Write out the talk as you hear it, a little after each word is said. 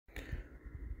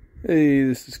Hey,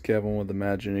 this is Kevin with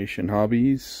Imagination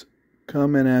Hobbies,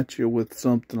 coming at you with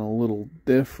something a little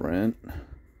different.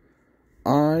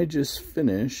 I just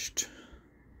finished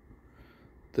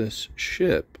this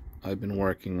ship I've been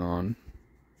working on.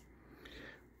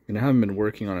 And I haven't been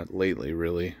working on it lately,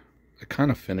 really. I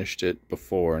kind of finished it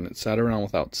before, and it sat around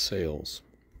without sails.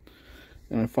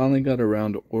 And I finally got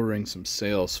around to ordering some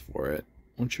sails for it,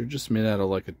 which are just made out of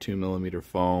like a 2mm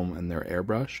foam, and they're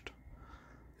airbrushed.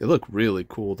 They look really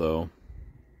cool though.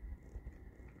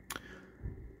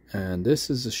 And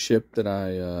this is a ship that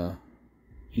I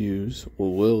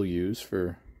will use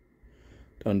for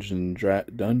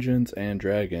Dungeons and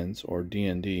Dragons, or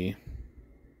D&D.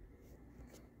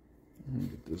 Let me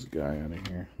get this guy out of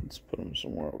here. Let's put him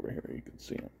somewhere over here you can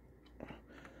see him.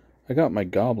 I got my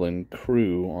goblin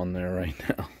crew on there right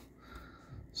now.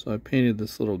 So I painted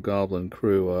this little goblin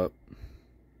crew up.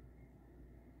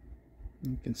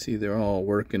 You can see they're all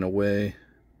working away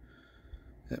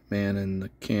at manning the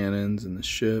cannons and the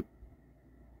ship.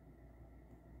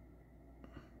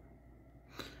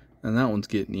 And that one's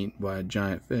getting eaten by a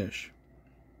giant fish.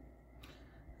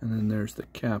 And then there's the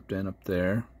captain up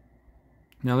there.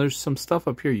 Now there's some stuff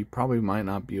up here you probably might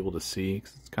not be able to see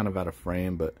because it's kind of out of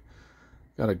frame, but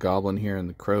got a goblin here in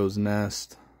the crow's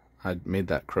nest. I made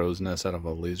that crow's nest out of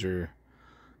a laser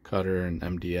cutter and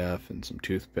MDF and some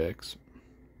toothpicks.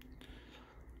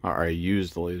 Or I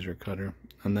used the laser cutter.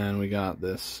 And then we got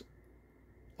this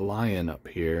lion up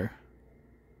here.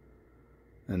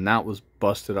 And that was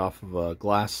busted off of a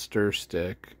glass stir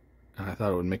stick. And I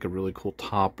thought it would make a really cool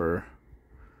topper.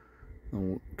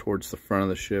 And towards the front of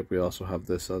the ship, we also have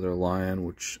this other lion,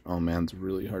 which, oh man, it's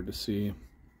really hard to see.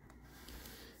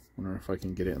 Wonder if I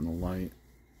can get it in the light.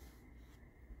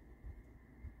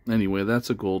 Anyway,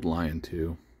 that's a gold lion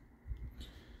too.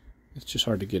 It's just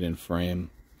hard to get in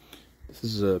frame. This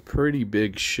is a pretty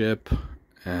big ship,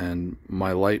 and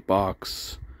my light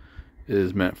box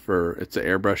is meant for, it's an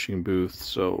airbrushing booth,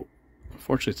 so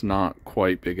unfortunately it's not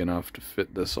quite big enough to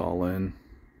fit this all in.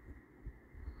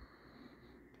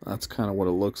 That's kind of what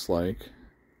it looks like.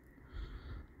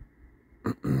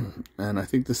 And I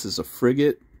think this is a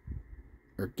frigate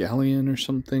or galleon or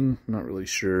something. I'm not really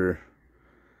sure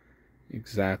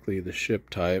exactly the ship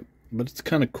type, but it's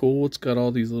kind of cool. It's got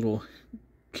all these little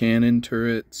cannon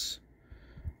turrets.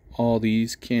 All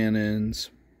these cannons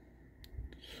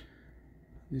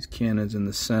in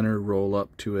the center roll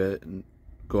up to it and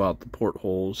go out the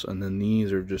portholes, and then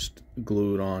these are just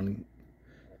glued on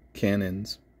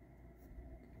cannons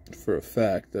for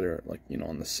effect that are, like, you know,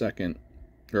 on the second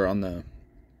or on the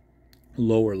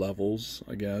lower levels,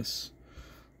 I guess.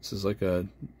 This is like a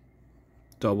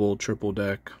double, triple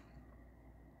deck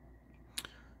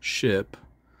ship.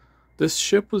 This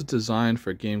ship was designed for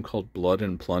a game called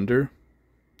Plunder.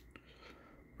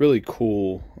 Really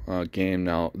cool game.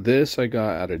 Now, this I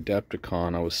got at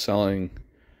Adepticon. I was selling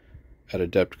at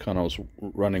Adepticon. I was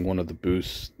running one of the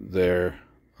booths there.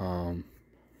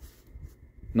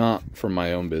 Not for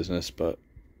my own business, but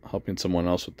helping someone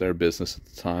else with their business at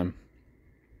the time.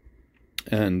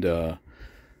 And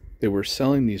they were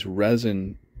selling these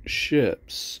resin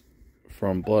ships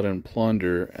from Blood and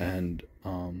Plunder, and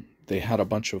they had a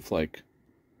bunch of, like,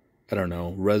 I don't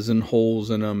know, resin holes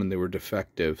in them, and they were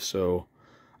defective. So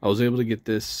I was able to get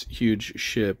this huge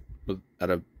ship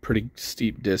at a pretty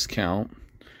steep discount,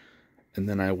 and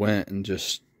then I went and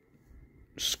just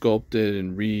sculpted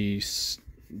and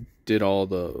did all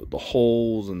the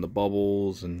holes and the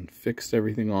bubbles and fixed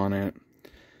everything on it,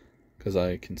 because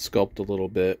I can sculpt a little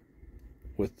bit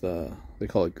with they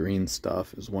call it green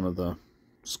stuff, is one of the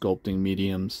sculpting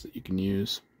mediums that you can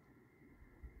use,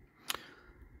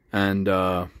 and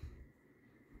kind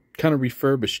of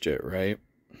refurbished it, right?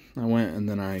 I went and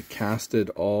then I casted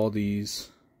all these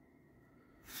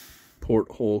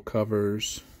porthole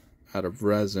covers out of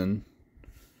resin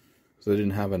because I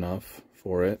didn't have enough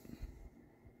for it.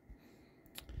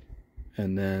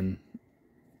 And then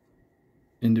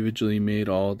individually made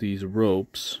all these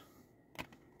ropes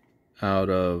out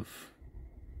of,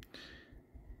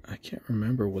 I can't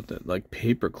remember what that, like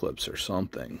paper clips or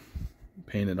something.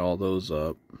 Painted all those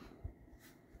up.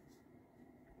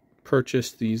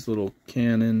 Purchased these little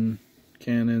cannons,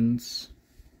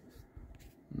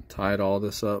 tied all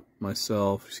this up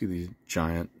myself. You see these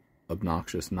giant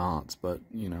obnoxious knots, but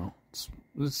you know,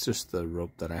 it's just the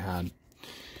rope that I had.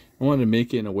 I wanted to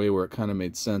make it in a way where it kind of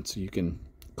made sense, so you can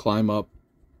climb up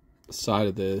the side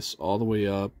of this all the way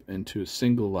up into a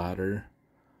single ladder,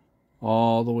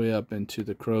 all the way up into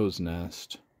the crow's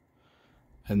nest,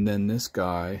 and then this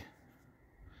guy,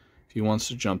 if he wants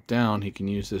to jump down, he can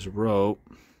use this rope,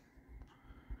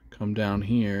 come down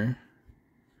here,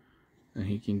 and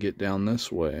he can get down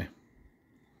this way.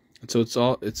 And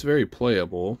so it's very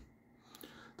playable.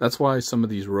 That's why some of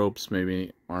these ropes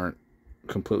maybe aren't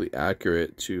completely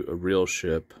accurate to a real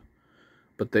ship,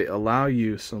 but they allow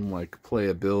you some like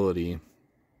playability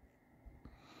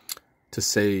to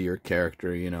say your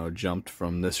character, you know, jumped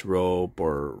from this rope,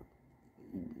 or,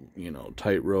 you know,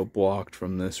 tightrope walked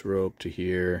from this rope to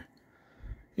here.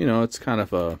 You know, it's kind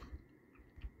of a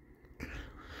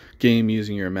game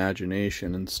using your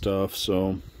imagination and stuff.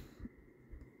 So,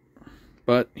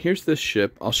 but here's this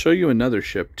ship. I'll show you another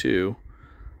ship too,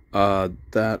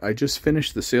 that I just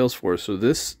finished the sails for. So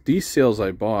these sails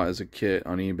I bought as a kit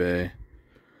on eBay,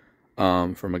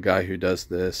 from a guy who does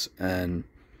this, and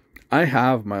I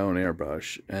have my own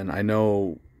airbrush, and I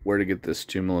know where to get this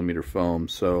 2mm foam.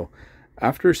 So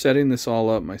after setting this all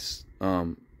up,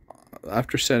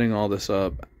 after setting all this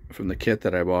up from the kit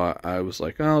that I bought, I was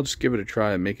like, oh, I'll just give it a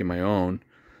try and making my own.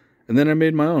 And then I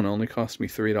made my own. It only cost me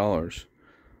 $3.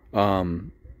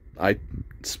 I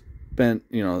spent,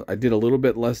 you know, I did a little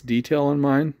bit less detail on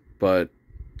mine, but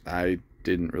I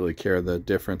didn't really care. The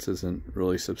difference isn't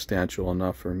really substantial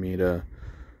enough for me to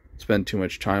spend too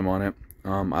much time on it.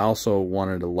 I also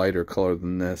wanted a lighter color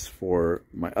than this for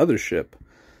my other ship.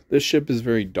 This ship is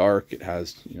very dark. It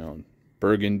has, you know,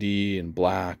 burgundy and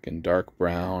black and dark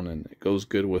brown, and it goes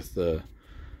good with the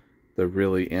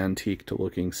really antique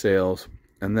looking sails.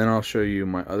 And then I'll show you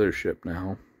my other ship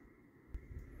now.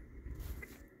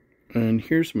 And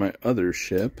here's my other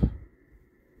ship.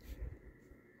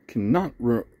 Cannot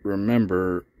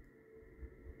remember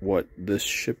what this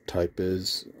ship type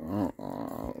is.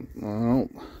 Well,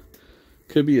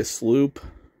 could be a sloop.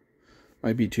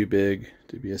 Might be too big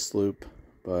to be a sloop,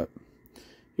 but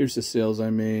here's the sails I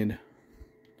made.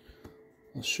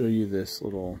 I'll show you this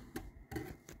little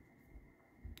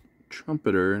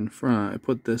trumpeter in front. I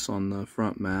put this on the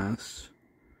front mast.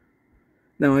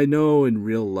 Now I know in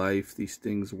real life these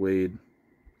things weighed,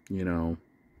 you know,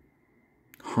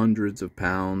 hundreds of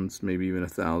pounds, maybe even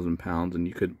 1,000 pounds, and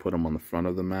you couldn't put them on the front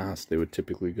of the mast. They would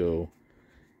typically go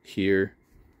here.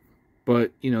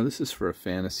 But, you know, this is for a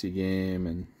fantasy game,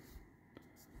 and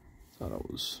I thought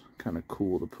it was kind of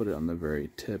cool to put it on the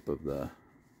very tip of the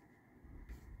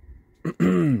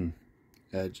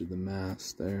edge of the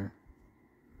mast there.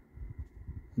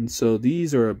 And so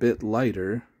these are a bit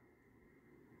lighter,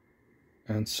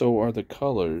 and so are the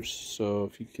colors. So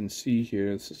if you can see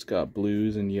here, this has got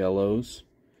blues and yellows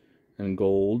and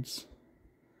golds.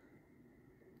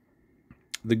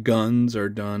 The guns are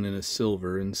done in a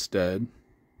silver instead.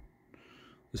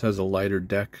 This has a lighter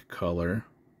deck color,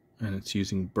 and it's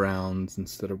using browns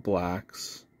instead of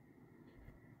blacks.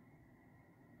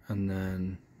 And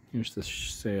then here's the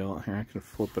sail. Here, I can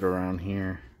flip it around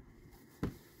here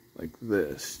like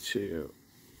this too.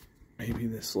 Maybe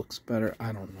this looks better.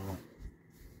 I don't know.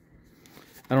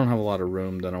 I don't have a lot of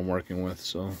room that I'm working with,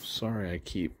 so sorry.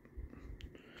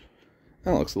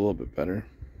 That looks a little bit better.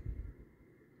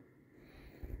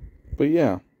 But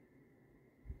yeah,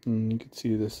 and you can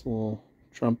see this little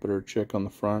trumpeter chick on the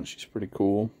front. She's pretty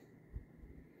cool.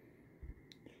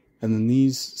 And then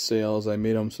these sails, I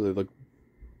made them so they look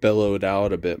bellowed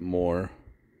out a bit more,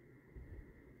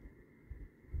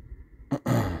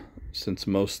 since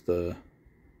most of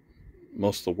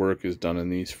the work is done in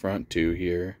these front two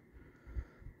here,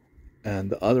 and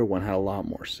the other one had a lot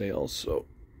more sails. So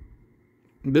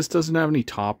this doesn't have any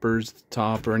toppers at the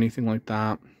top or anything like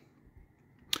that.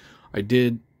 I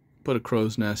did put a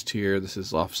crow's nest here. This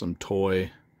is off some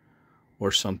toy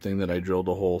or something that I drilled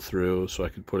a hole through so I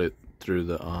could put it through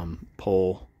the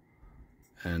pole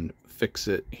and fix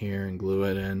it here and glue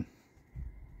it in.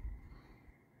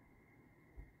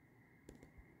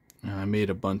 And I made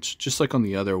a bunch, just like on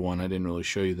the other one. I didn't really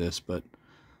show you this, but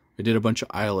I did a bunch of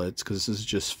eyelets because this is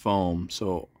just foam.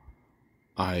 So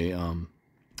I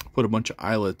put a bunch of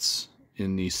eyelets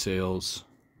in these sails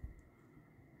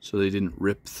so they didn't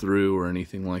rip through or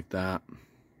anything like that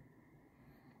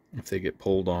if they get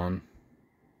pulled on.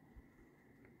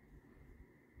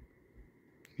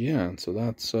 Yeah, and so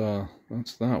that's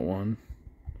that one.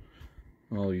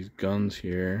 All these guns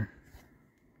here,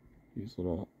 these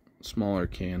little smaller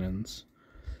cannons,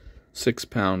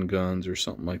 6-pound guns or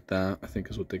something like that, I think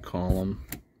is what they call them.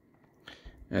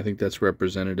 And I think that's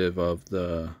representative of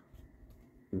the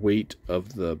weight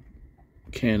of the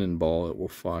cannonball it will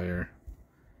fire.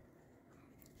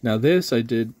 Now this, I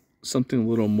did something a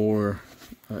little more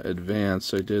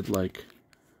advanced. I did like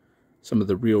some of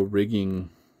the real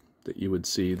rigging that you would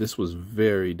see. This was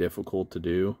very difficult to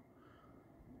do.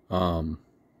 Do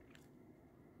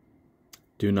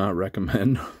not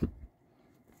recommend.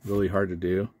 Really hard to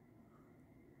do.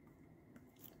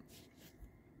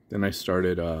 Then I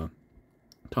started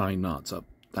tying knots up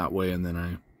that way, and then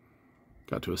I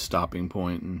got to a stopping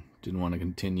point and didn't want to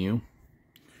continue.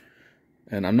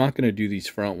 And I'm not going to do these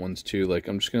front ones too. Like,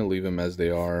 I'm just going to leave them as they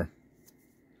are.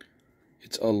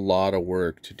 It's a lot of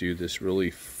work to do this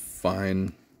really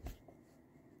fine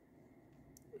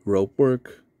rope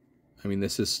work. I mean,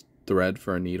 this is thread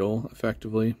for a needle,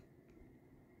 effectively.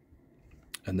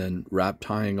 And then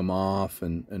tying them off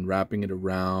and wrapping it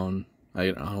around.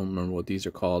 I don't remember what these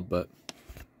are called, but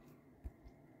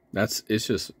it's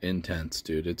just intense,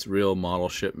 dude. It's real model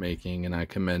ship making, and I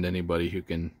commend anybody who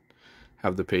can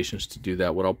have the patience to do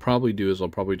that. What I'll probably do is I'll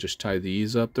probably just tie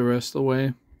these up the rest of the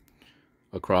way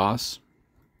across.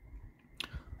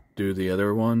 Do the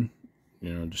other one,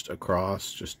 you know, just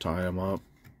across, just tie them up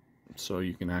so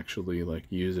you can actually like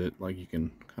use it, like you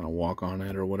can kind of walk on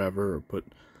it or whatever, or put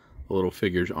a little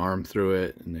figure's arm through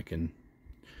it, and it can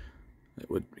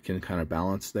kind of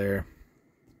balance there.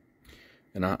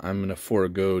 And I'm gonna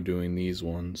forego doing these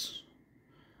ones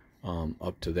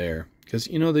up to there, because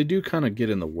you know they do kind of get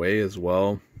in the way as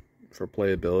well for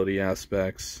playability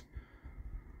aspects.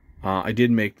 I did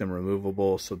make them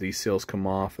removable, so these sails come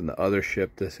off, and the other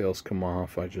ship, the sails come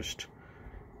off. I just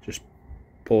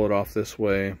pull it off this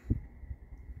way,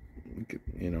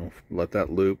 you know, let that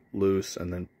loop loose,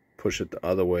 and then push it the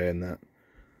other way, and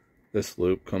this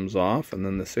loop comes off, and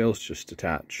then the sails just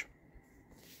detach.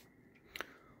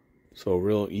 So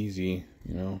real easy,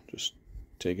 you know, just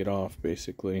take it off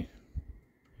basically.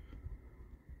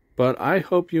 But I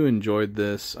hope you enjoyed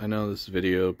this. I know this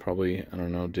video probably, I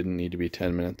don't know, didn't need to be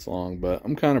 10 minutes long, but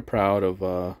I'm kind of proud of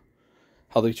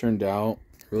how they turned out.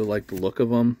 I really like the look of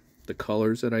them, the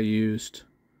colors that I used.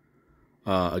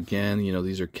 Again, you know,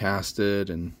 these are casted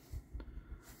and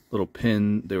little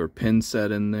they were pin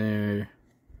set in there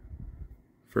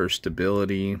for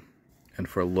stability and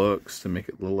for looks, to make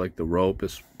it look like the rope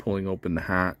is pulling open the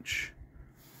hatch.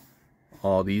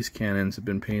 All these cannons have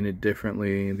been painted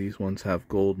differently. These ones have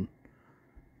gold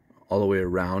all the way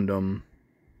around them.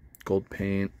 Gold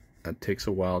paint. That takes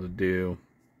a while to do.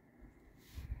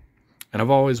 And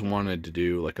I've always wanted to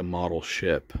do like a model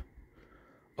ship.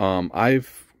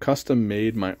 I've custom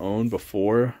made my own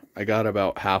before. I got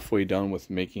about halfway done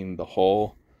with making the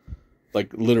hull.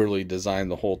 Like literally designed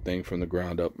the whole thing from the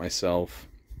ground up myself.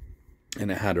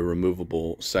 And it had a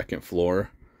removable second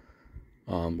floor.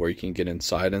 Where you can get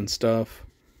inside and stuff.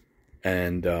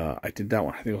 And I did that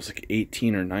one. I think it was like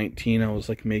 18 or 19. I was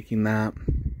like making that.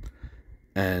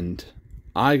 And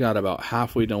I got about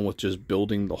halfway done with just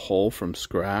building the hull from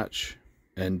scratch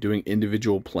and doing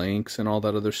individual planks and all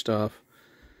that other stuff.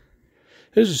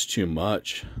 It was just too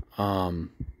much.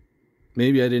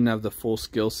 Maybe I didn't have the full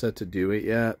skill set to do it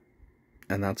yet,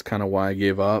 and that's kind of why I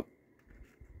gave up.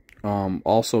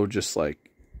 Also, just like,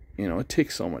 you know, it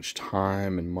takes so much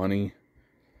time and money.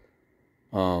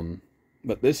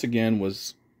 But this again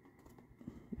was,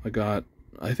 I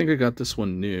think I got this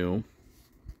one new.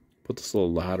 Put this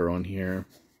little ladder on here.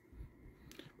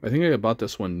 I think I bought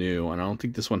this one new, and I don't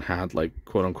think this one had like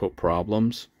quote unquote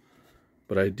problems,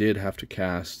 but I did have to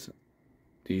cast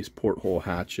these porthole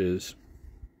hatches.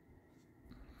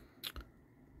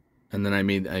 And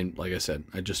then like I said,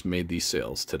 I just made these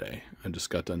sails today. I just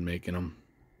got done making them.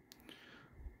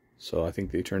 So I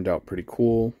think they turned out pretty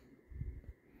cool.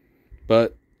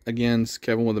 But again, it's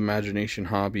Kevin with Imagination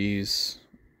Hobbies.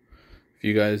 If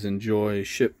you guys enjoy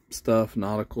ship stuff,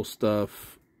 nautical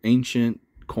stuff, ancient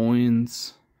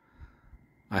coins,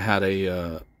 I had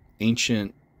a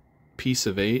ancient piece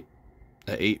of 8,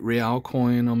 an 8 real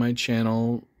coin on my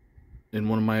channel in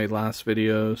one of my last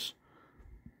videos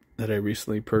that I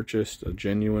recently purchased, a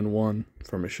genuine one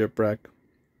from a shipwreck.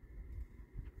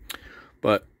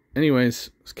 But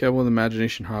anyways, it's Kevin with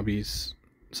Imagination Hobbies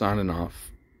signing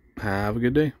off. Have a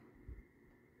good day.